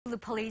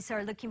Aupiu police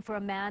are looking for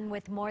a man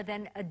with more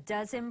than a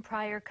dozen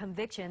prior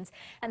convictions,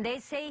 and they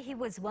say he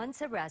was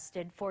once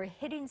arrested for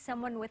hitting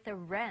someone with a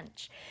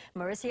wrench.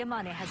 Marissa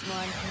Yamane has more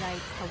on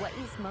tonight's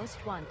Hawaii's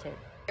Most Wanted.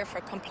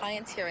 For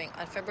compliance hearing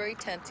on February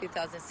 10,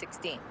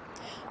 2016.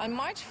 On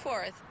March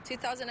 4,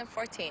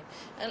 2014,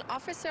 an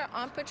officer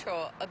on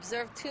patrol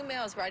observed two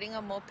males riding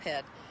a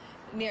moped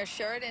near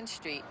Sheridan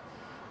Street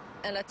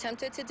and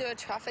attempted to do a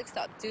traffic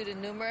stop due to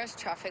numerous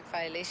traffic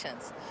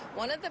violations.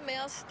 One of the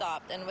males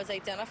stopped and was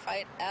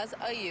identified as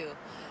Aupiu,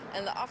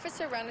 and the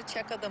officer ran a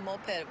check of the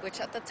moped,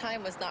 which at the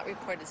time was not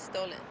reported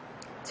stolen.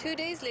 2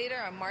 days later,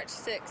 on March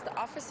 6, the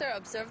officer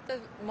observed the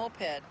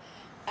moped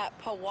at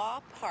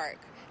Pawa Park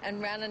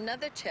and ran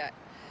another check,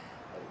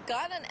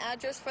 got an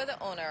address for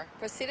the owner,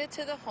 proceeded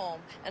to the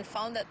home, and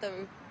found that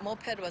the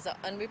moped was an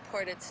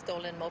unreported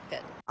stolen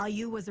moped.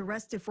 Aupiu was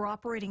arrested for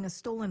operating a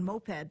stolen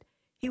moped.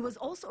 He was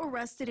also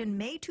arrested in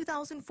May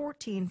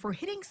 2014 for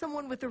hitting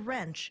someone with a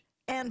wrench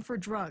and for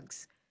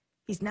drugs.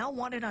 He's now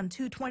wanted on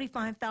two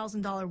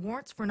 $25,000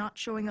 warrants for not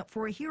showing up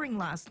for a hearing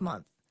last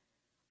month.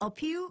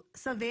 Aupiu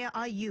Savea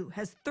Aupiu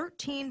has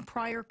 13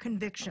 prior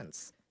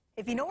convictions.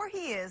 If you know where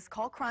he is,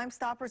 call Crime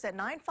Stoppers at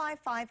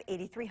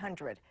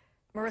 955-8300.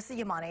 Marissa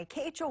Yamane,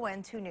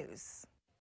 KHON 2 News.